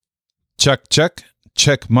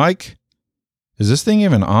Check mic. Is this thing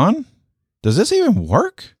even on? Does this even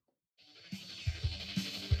work?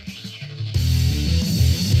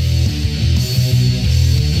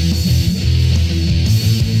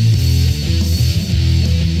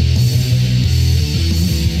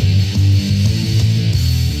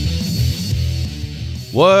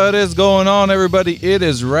 What is going on, everybody? It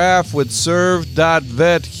is Raph with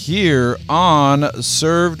Served.vet here on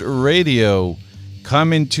Served Radio,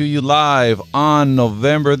 coming to you live on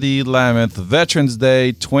November the 11th, Veterans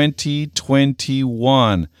Day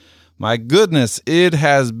 2021. My goodness, it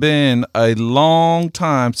has been a long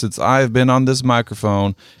time since I've been on this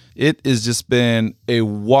microphone. It has just been a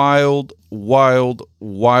wild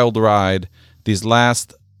ride these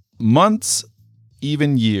last months,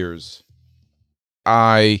 even years.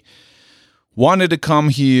 I wanted to come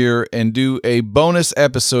here and do a bonus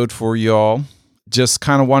episode for y'all. Just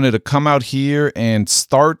kind of wanted to come out here and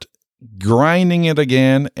start grinding it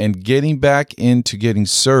again and getting back into getting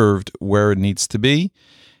served where it needs to be.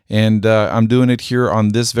 And I'm doing it here on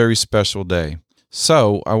this very special day.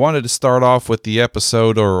 So I wanted to start off with the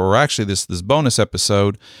episode, or actually this bonus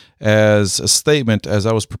episode, as a statement as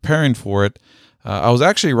I was preparing for it. I was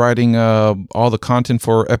actually writing all the content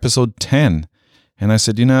for episode 10. And I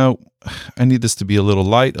said, I need this to be a little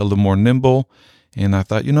light, a little more nimble. And I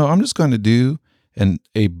thought, I'm just going to do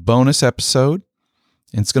a bonus episode.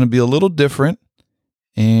 And it's going to be a little different.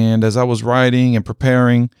 And as I was writing and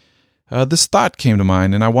preparing, this thought came to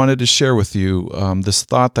mind. And I wanted to share with you this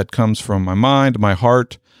thought that comes from my mind, my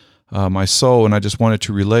heart, my soul. And I just wanted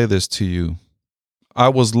to relay this to you. I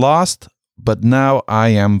was lost, but now I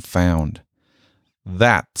am found.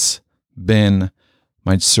 That's been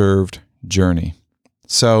my served journey.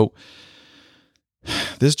 So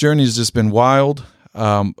this journey has just been wild.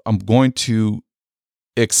 I'm going to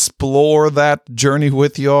explore that journey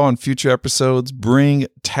with y'all in future episodes, bring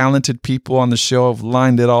talented people on the show. I've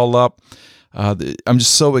lined it all up. I'm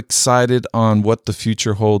just so excited on what the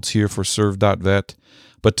future holds here for Serve.vet.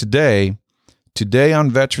 But today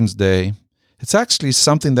on Veterans Day, it's actually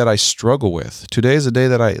something that I struggle with. Today is a day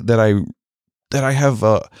that I have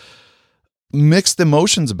mixed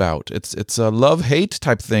emotions about. It's a love-hate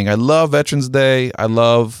type thing. I love Veterans Day. I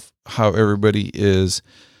love how everybody is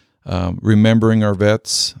remembering our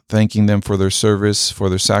vets, thanking them for their service, for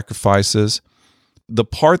their sacrifices. The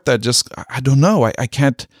part that just, I don't know, I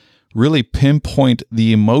can't really pinpoint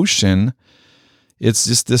the emotion. It's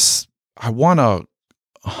just this, I want to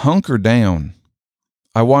hunker down.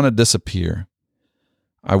 I want to disappear.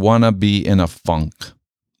 I want to be in a funk.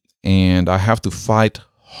 And I have to fight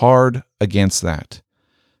hard against that.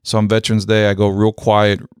 So on Veterans Day, I go real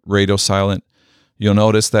quiet, radio silent. You'll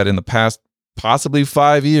notice that in the past, possibly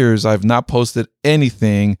 5 years, I've not posted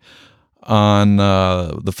anything on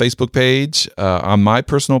the Facebook page, on my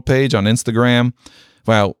personal page, on Instagram.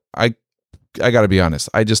 Well, I got to be honest.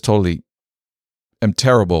 I just totally am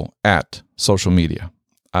terrible at social media.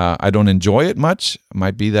 I don't enjoy it much. It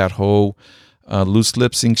might be that whole loose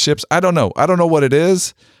lip sync ships. I don't know. I don't know what it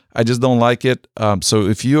is. I just don't like it. So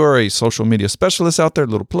if you are a social media specialist out there,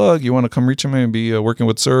 little plug, you want to come reach me and be working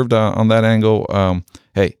with Served on that angle,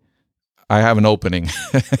 hey, I have an opening.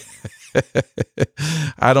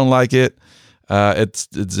 I don't like it. It's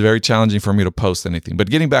very challenging for me to post anything. But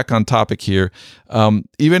getting back on topic here,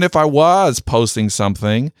 even if I was posting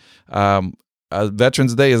something,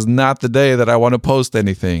 Veterans Day is not the day that I want to post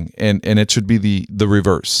anything. And it should be the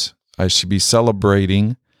reverse. I should be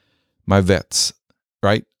celebrating my vets.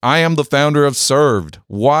 Right? I am the founder of Served.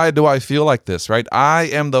 Why do I feel like this, right? I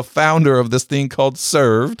am the founder of this thing called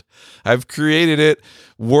Served. I've created it,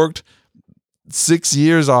 worked 6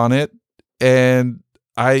 years on it, and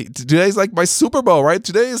today's like my Super Bowl, right?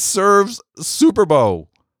 Today is Served's Super Bowl,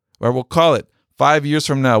 or we'll call it 5 years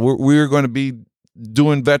from now. We're going to be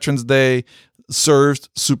doing Veterans Day Served's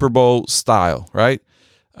Super Bowl style, right?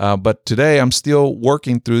 But today I'm still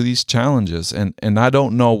working through these challenges, and I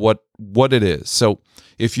don't know what it is. So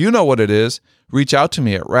if you know what it is, reach out to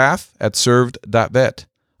me at raf@served.vet,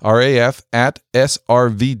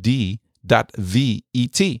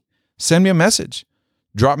 raf@srvd.vet. Send me a message.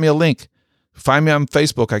 Drop me a link. Find me on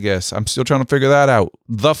Facebook, I guess. I'm still trying to figure that out.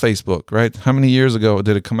 The Facebook, right? How many years ago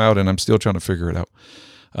did it come out, and I'm still trying to figure it out.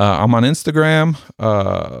 I'm on Instagram,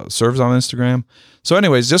 Serves on Instagram. So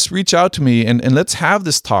anyways, just reach out to me and let's have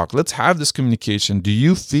this talk. Let's have this communication. Do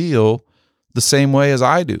you feel the same way as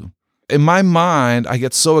I do? In my mind, I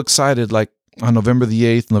get so excited, like on November the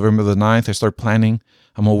 8th, November the 9th, I start planning.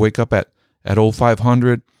 I'm going to wake up at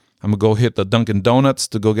 0500. I'm going to go hit the Dunkin' Donuts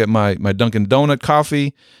to go get my Dunkin' Donut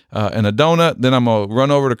coffee and a donut. Then I'm going to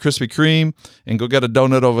run over to Krispy Kreme and go get a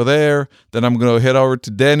donut over there. Then I'm going to head over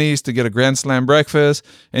to Denny's to get a Grand Slam breakfast.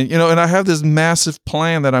 And, and I have this massive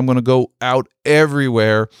plan that I'm going to go out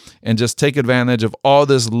everywhere and just take advantage of all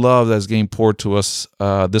this love that's getting poured to us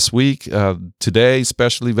this week, today,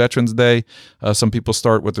 especially Veterans Day. Some people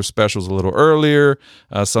start with their specials a little earlier.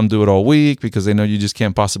 Some do it all week because they know you just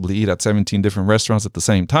can't possibly eat at 17 different restaurants at the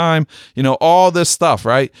same time. All this stuff,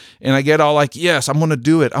 right? And I get all like, yes, I'm going to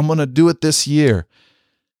do it. I'm going to do it this year.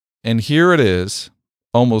 And here it is,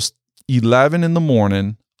 almost 11 in the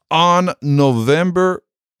morning on November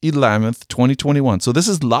 11th, 2021. So this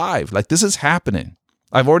is live. Like, this is happening.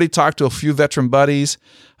 I've already talked to a few veteran buddies.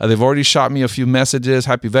 They've already shot me a few messages,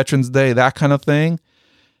 Happy Veterans Day, that kind of thing.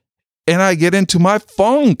 And I get into my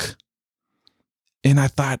funk. And I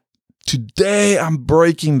thought, today I'm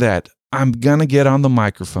breaking that. I'm going to get on the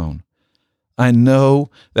microphone. I know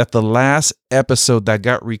that the last episode that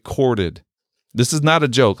got recorded, this is not a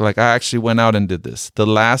joke. Like, I actually went out and did this. The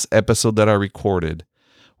last episode that I recorded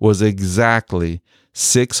was exactly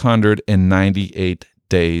 698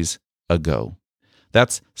 days ago.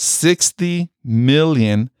 That's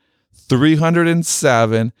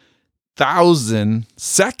 60,307,000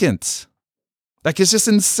 seconds. Like, it's just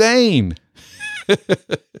insane.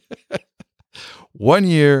 1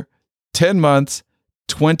 year, 10 months,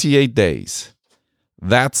 28 days.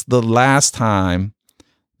 That's the last time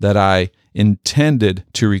that I intended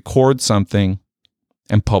to record something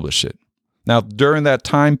and publish it. Now, during that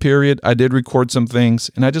time period, I did record some things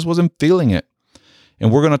and I just wasn't feeling it.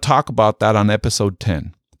 And we're going to talk about that on episode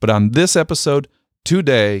 10. But on this episode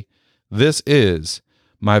today, this is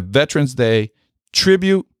my Veterans Day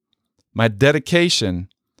tribute, my dedication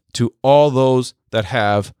to all those that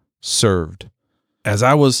have served. As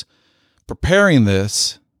I was preparing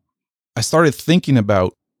this, I started thinking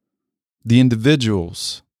about the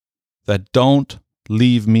individuals that don't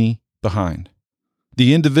leave me behind.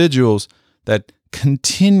 The individuals that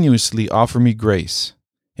continuously offer me grace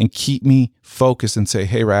and keep me focused and say,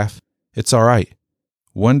 hey, Raf, it's all right.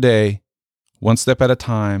 One day, one step at a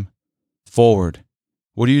time, forward.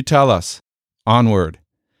 What do you tell us? Onward.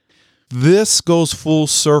 This goes full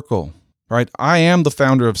circle, right? I am the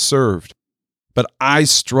founder of Served, but I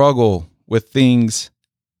struggle with things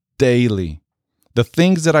daily. The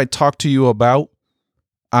things that I talk to you about,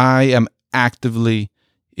 I am actively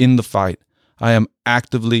in the fight. I am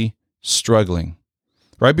actively struggling.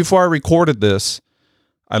 Right before I recorded this,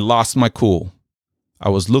 I lost my cool. I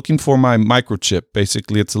was looking for my microchip.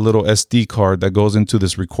 Basically, it's a little SD card that goes into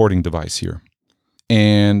this recording device here.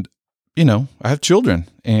 And, I have children,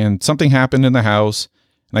 and something happened in the house,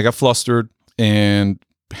 and I got flustered and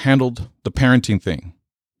handled the parenting thing.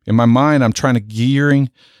 In my mind, I'm trying to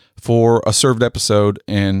gearing for a Served episode,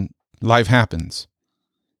 and life happens.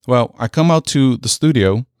 Well, I come out to the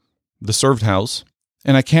studio, the Served house,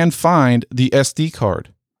 and I can't find the SD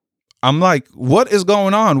card. I'm like, what is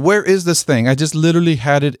going on? Where is this thing? I just literally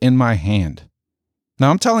had it in my hand.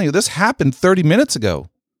 Now, I'm telling you, this happened 30 minutes ago.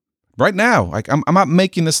 Right now, like I'm not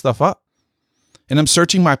making this stuff up. And I'm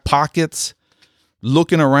searching my pockets,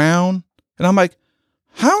 looking around, and I'm like,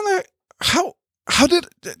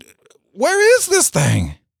 where is this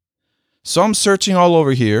thing? So I'm searching all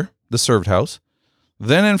over here, the Served house.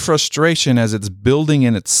 Then in frustration, as it's building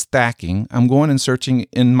and it's stacking, I'm going and searching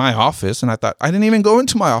in my office. And I thought, I didn't even go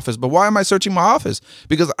into my office, but why am I searching my office?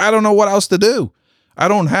 Because I don't know what else to do. I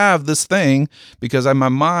don't have this thing because in my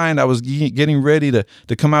mind, I was getting ready to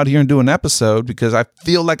come out here and do an episode because I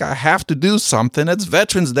feel like I have to do something. It's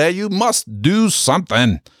Veterans Day. You must do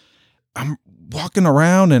something. I'm walking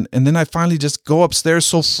around and then I finally just go upstairs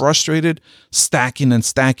so frustrated, stacking and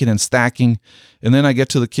stacking and stacking. And then I get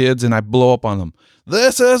to the kids and I blow up on them.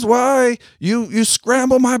 This is why you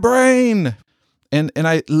scramble my brain. And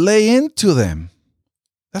I lay into them.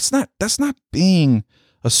 That's not being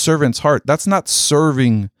a servant's heart. That's not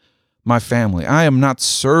serving my family. I am not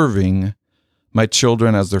serving my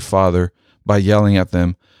children as their father by yelling at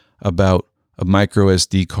them about a micro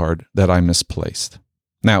SD card that I misplaced.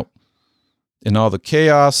 Now, in all the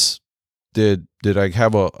chaos, did I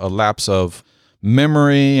have a lapse of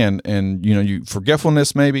memory and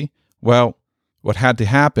forgetfulness maybe? Well, what had to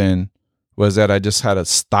happen was that I just had to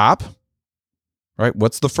stop, right?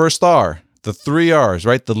 What's the first R? The 3 R's,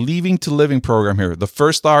 right? The Leaving to Living program here. The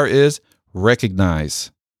first R is recognize.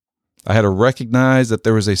 I had to recognize that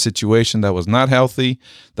there was a situation that was not healthy,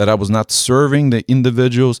 that I was not serving the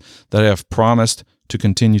individuals that I have promised to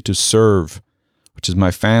continue to serve, which is my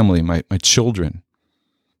family, my children.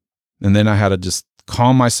 And then I had to just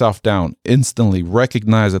calm myself down, instantly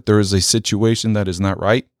recognize that there is a situation that is not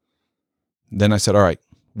right. Then I said, all right,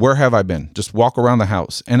 where have I been? Just walk around the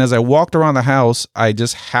house. And as I walked around the house, I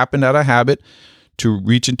just happened out of habit to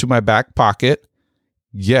reach into my back pocket.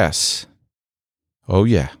 Yes. Oh,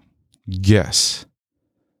 yeah. Guess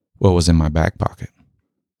what was in my back pocket?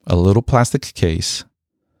 A little plastic case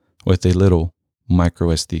with a little micro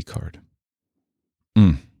SD card.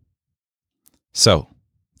 So,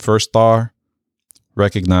 first R,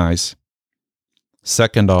 recognize.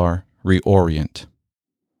 Second R, reorient.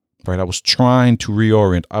 Right? I was trying to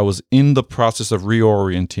reorient. I was in the process of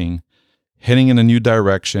reorienting, heading in a new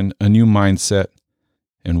direction, a new mindset.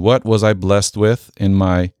 And what was I blessed with in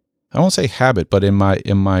my, I won't say habit, but in my,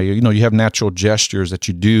 you have natural gestures that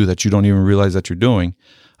you do that you don't even realize that you're doing.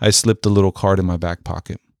 I slipped a little card in my back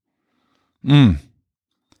pocket. I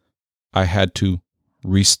had to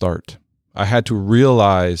restart. I had to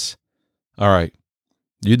realize, all right,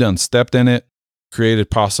 you done stepped in it, created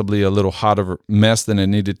possibly a little hotter mess than it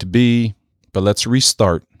needed to be, but let's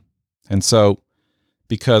restart. And so,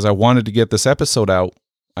 because I wanted to get this episode out,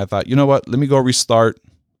 I thought, you know what, let me go restart.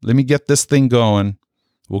 Let me get this thing going.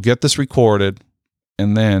 We'll get this recorded,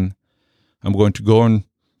 and then I'm going to go and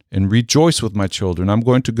rejoice with my children. I'm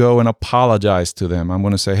going to go and apologize to them. I'm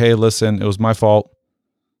going to say, hey, listen, it was my fault.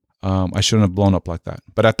 I shouldn't have blown up like that.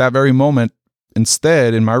 But at that very moment,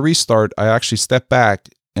 instead, in my restart, I actually stepped back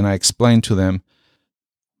and I explained to them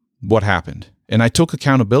what happened. And I took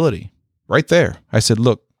accountability right there. I said,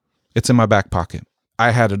 look, it's in my back pocket.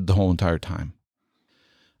 I had it the whole entire time.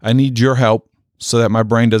 I need your help so that my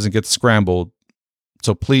brain doesn't get scrambled.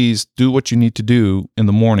 So please do what you need to do in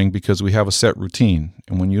the morning because we have a set routine.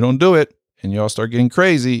 And when you don't do it and you all start getting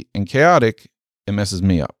crazy and chaotic, it messes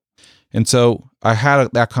me up. And so I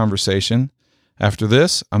had that conversation. After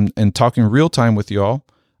this, I'm talking real time with y'all.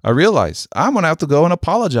 I realized I'm going to have to go and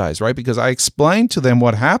apologize, right? Because I explained to them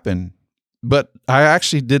what happened, but I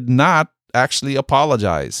actually did not actually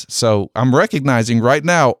apologize. So I'm recognizing right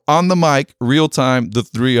now on the mic, real time, the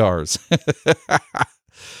 3 R's.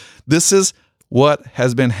 This is what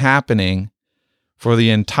has been happening for the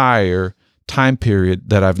entire time period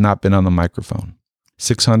that I've not been on the microphone.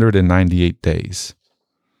 698 days.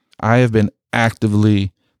 I have been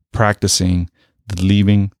actively practicing the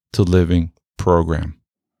Leaving to Living program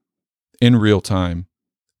in real time,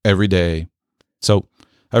 every day. So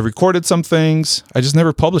I recorded some things. I just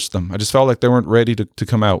never published them. I just felt like they weren't ready to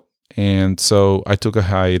come out. And so I took a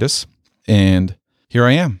hiatus, and here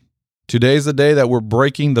I am. Today's the day that we're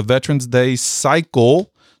breaking the Veterans Day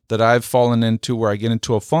cycle that I've fallen into where I get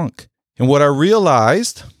into a funk. And what I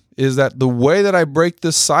realized is that the way that I break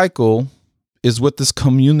this cycle is with this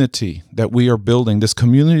community that we are building, this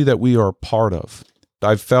community that we are a part of.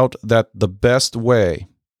 I felt that the best way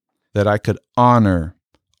that I could honor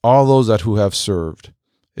all those that who have served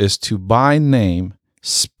is to, by name,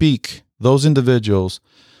 speak those individuals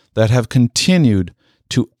that have continued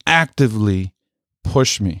to actively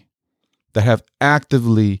push me, that have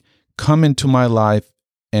actively come into my life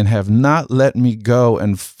and have not let me go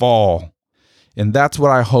and fall. And that's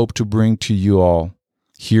what I hope to bring to you all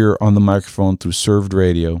here on the microphone through Served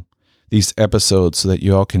Radio, these episodes, so that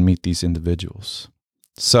you all can meet these individuals.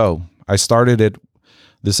 So I started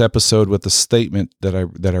this episode with a statement that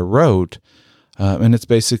I wrote, and it's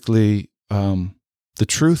basically the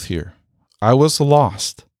truth here. I was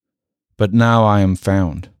lost, but now I am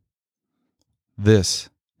found. This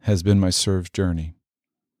has been my served journey.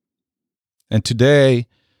 And today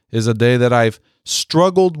is a day that I've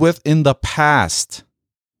struggled with in the past,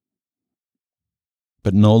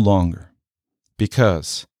 but no longer,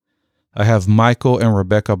 because I have Michael and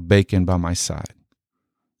Rebecca Bacon by my side.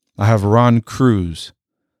 I have Ron Cruz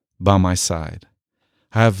by my side.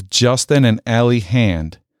 I have Justin and Allie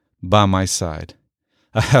Hand by my side.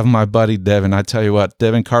 I have my buddy Devin. I tell you what,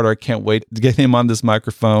 Devin Carter, I can't wait to get him on this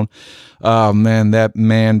microphone. Oh man, that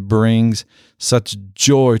man brings such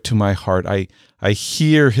joy to my heart. I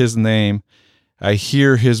hear his name. I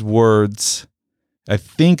hear his words. I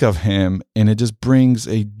think of him, and it just brings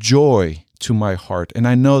a joy to my heart. And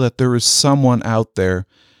I know that there is someone out there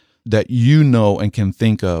that you know and can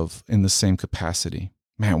think of in the same capacity.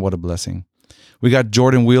 Man, what a blessing. We got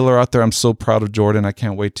Jordan Wheeler out there. I'm so proud of Jordan. I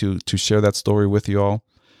can't wait to share that story with you all.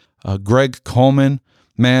 Greg Coleman,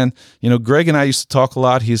 man, Greg and I used to talk a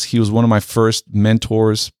lot. He was one of my first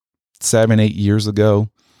mentors 7-8 years ago,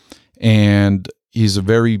 and he's a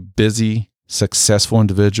very busy, successful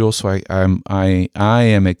individual. So I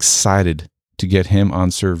am excited to get him on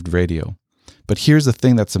Served Radio. But here's the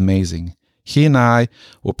thing that's amazing. He and I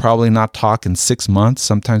will probably not talk in 6 months,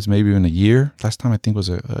 sometimes maybe even a year. Last time I think was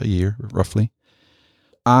a year, roughly.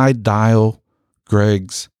 I dial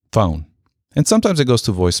Greg's phone. And sometimes it goes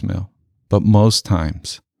to voicemail, but most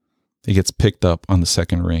times it gets picked up on the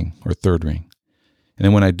second ring or third ring. And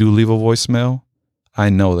then when I do leave a voicemail, I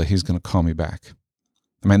know that he's going to call me back.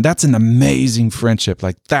 I mean, that's an amazing friendship.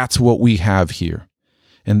 Like, that's what we have here.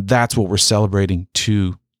 And that's what we're celebrating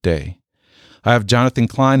today. I have Jonathan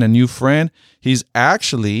Klein, a new friend. He's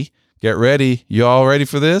actually, get ready, you all ready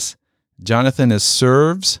for this? Jonathan is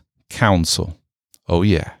Serves Counsel. Oh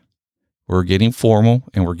yeah, we're getting formal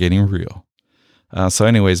and we're getting real. So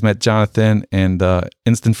anyways, met Jonathan and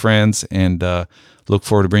instant friends, and look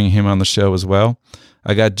forward to bringing him on the show as well.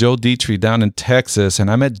 I got Joe Dietrich down in Texas,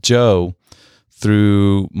 and I met Joe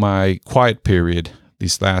through my quiet period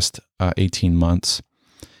these last 18 months.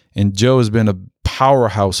 And Joe has been a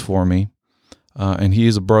powerhouse for me, and he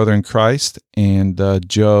is a brother in Christ. And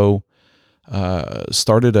Joe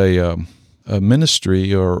started a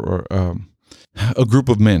ministry or a group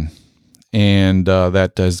of men, and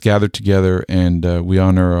that is gathered together, and we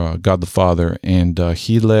honor God the Father. And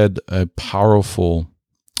he led a powerful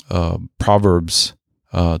Proverbs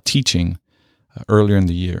teaching earlier in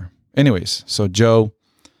the year. Anyways, so Joe,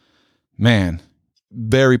 man,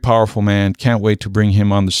 very powerful man. Can't wait to bring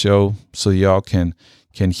him on the show so y'all can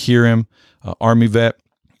hear him. Army vet.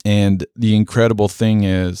 And the incredible thing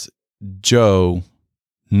is, Joe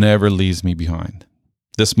never leaves me behind.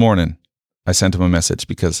 This morning, I sent him a message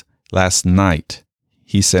because last night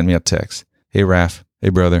he sent me a text. Hey, Raph. Hey,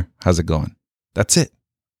 brother. How's it going? That's it.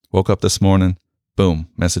 Woke up this morning. Boom.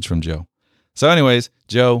 Message from Joe. So anyways,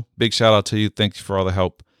 Joe, big shout out to you. Thank you for all the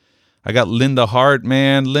help. I got Linda Hart,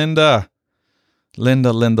 man. Linda.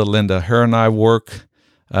 Her and I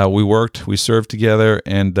we served together,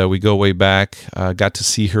 and we go way back. Got to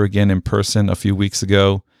see her again in person a few weeks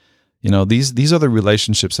ago. You know, these are the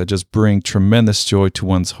relationships that just bring tremendous joy to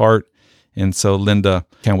one's heart. And so, Linda,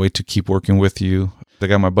 can't wait to keep working with you. I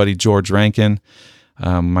got my buddy George Rankin,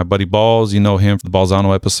 my buddy Balls. You know him from the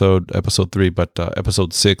Balzano episode 3, but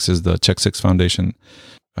episode 6 is the Check 6 Foundation.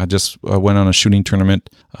 I just went on a shooting tournament.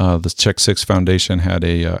 The Check 6 Foundation had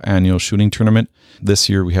a annual shooting tournament. This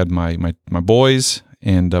year we had my boys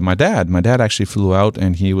and my dad. My dad actually flew out,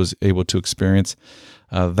 and he was able to experience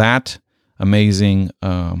that amazing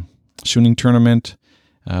shooting tournament,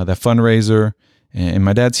 that fundraiser. And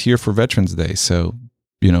my dad's here for Veterans Day, so,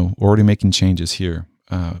 you know, already making changes here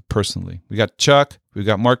personally. We got Chuck, we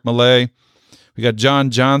got Mark Malay, we got John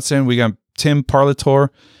Johnson, we got Tim Parlator.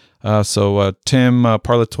 So Tim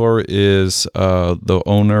Parlator is the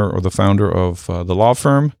owner or the founder of the law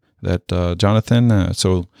firm that Jonathan.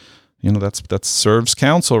 So, you know, that's Serves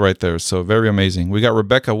Counsel right there. So very amazing. We got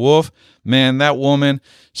Rebecca Wolf. Man, that woman,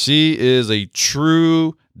 she is a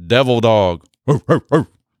true devil dog.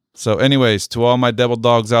 So anyways, to all my devil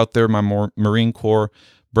dogs out there, my Marine Corps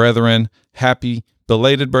brethren, happy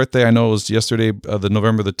belated birthday. I know it was yesterday, the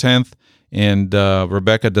November the 10th, and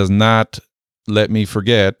Rebecca does not let me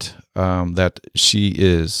forget that she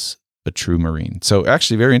is a true Marine. So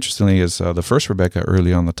actually, very interestingly, is the first Rebecca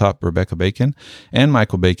early on the top, Rebecca Bacon and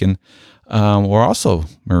Michael Bacon, were also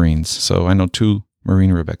Marines. So I know 2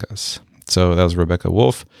 Marine Rebeccas. So that was Rebecca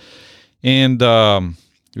Wolf. And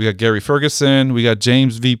we got Gary Ferguson. We got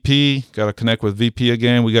James VP. Got to connect with VP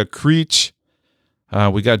again. We got Creech.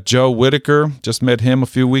 We got Joe Whitaker. Just met him a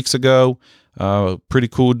few weeks ago. Pretty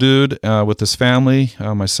cool dude with his family.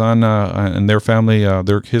 My son and their family,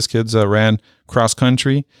 his kids ran cross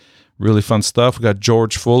country. Really fun stuff. We got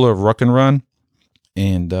George Fuller of Ruck and Run.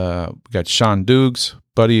 And we got Sean Dukes,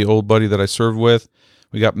 old buddy that I served with.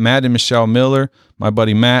 We got Matt and Michelle Miller. My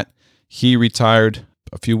buddy Matt, he retired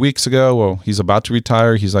a few weeks ago. Well, he's about to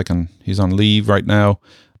retire. He's on leave right now.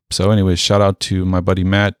 So anyways, shout out to my buddy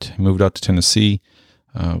Matt. He moved out to Tennessee.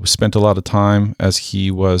 We spent a lot of time as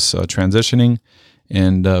he was transitioning,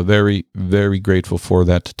 and very, very grateful for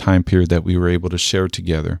that time period that we were able to share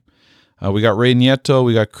together. We got Ray Nieto.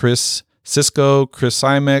 We got Chris Cisco, Chris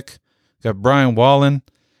Simek. We got Brian Wallen.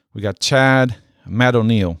 We got Chad, Matt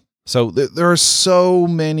O'Neill. So there are so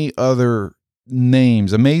many other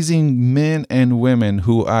names, amazing men and women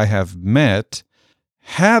who I have met,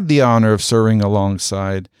 had the honor of serving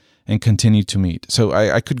alongside, and continue to meet. So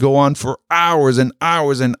I could go on for hours and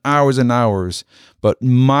hours and hours and hours, but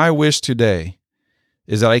my wish today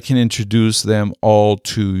is that I can introduce them all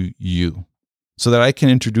to you, so that I can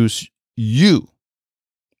introduce you,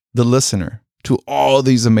 the listener, to all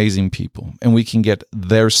these amazing people, and we can get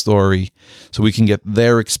their story, so we can get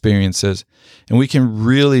their experiences, and we can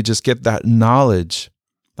really just get that knowledge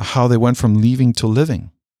of how they went from leaving to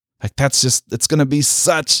living. Like, it's going to be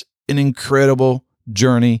such an incredible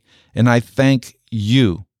journey. And I thank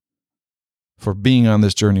you for being on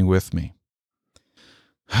this journey with me.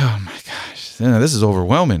 Oh my gosh, this is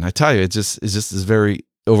overwhelming. I tell you, it just is very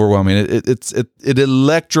overwhelming. It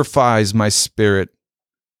electrifies my spirit,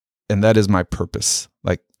 and that is my purpose.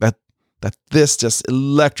 Like that this just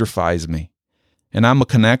electrifies me. And I'm a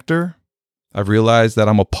connector. I've realized that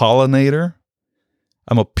I'm a pollinator.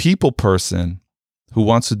 I'm a people person who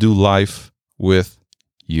wants to do life with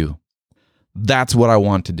you. That's what I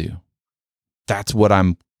want to do. That's what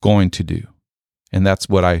I'm going to do. And that's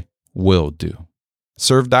what I will do.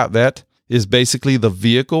 Serve.vet is basically the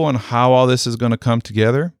vehicle on how all this is going to come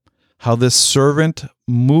together, how this servant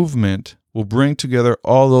movement will bring together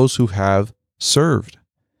all those who have served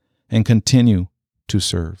and continue to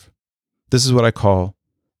serve. This is what I call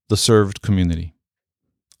the served community.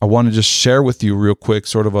 I want to just share with you real quick,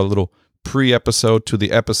 sort of a little pre-episode to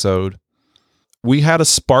the episode. We had a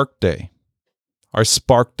Spark Day. Our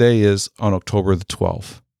Spark Day is on October the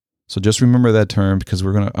 12th. So just remember that term, because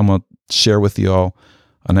I'm going to share with you all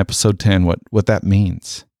on episode 10 what that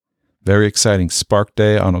means. Very exciting. Spark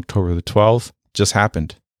Day on October the 12th just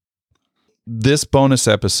happened. This bonus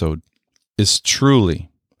episode is truly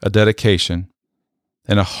a dedication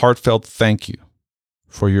and a heartfelt thank you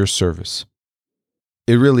for your service.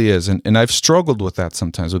 It really is. And I've struggled with that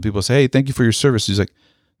sometimes when people say, hey, thank you for your service. He's like,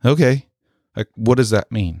 okay, like, what does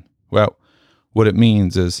that mean? Well, what it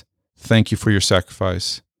means is thank you for your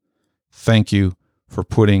sacrifice. Thank you for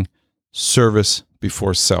putting service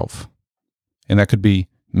before self. And that could be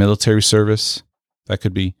military service. That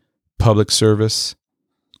could be public service.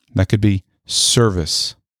 That could be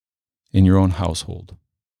service in your own household.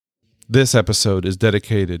 This episode is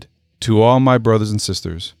dedicated to all my brothers and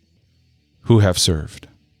sisters who have served.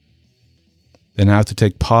 And I have to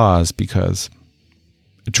take pause because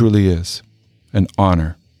it truly is an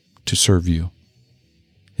honor to serve you.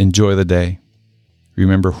 Enjoy the day.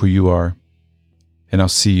 Remember who you are. And I'll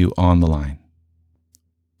see you on the line.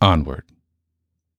 Onward.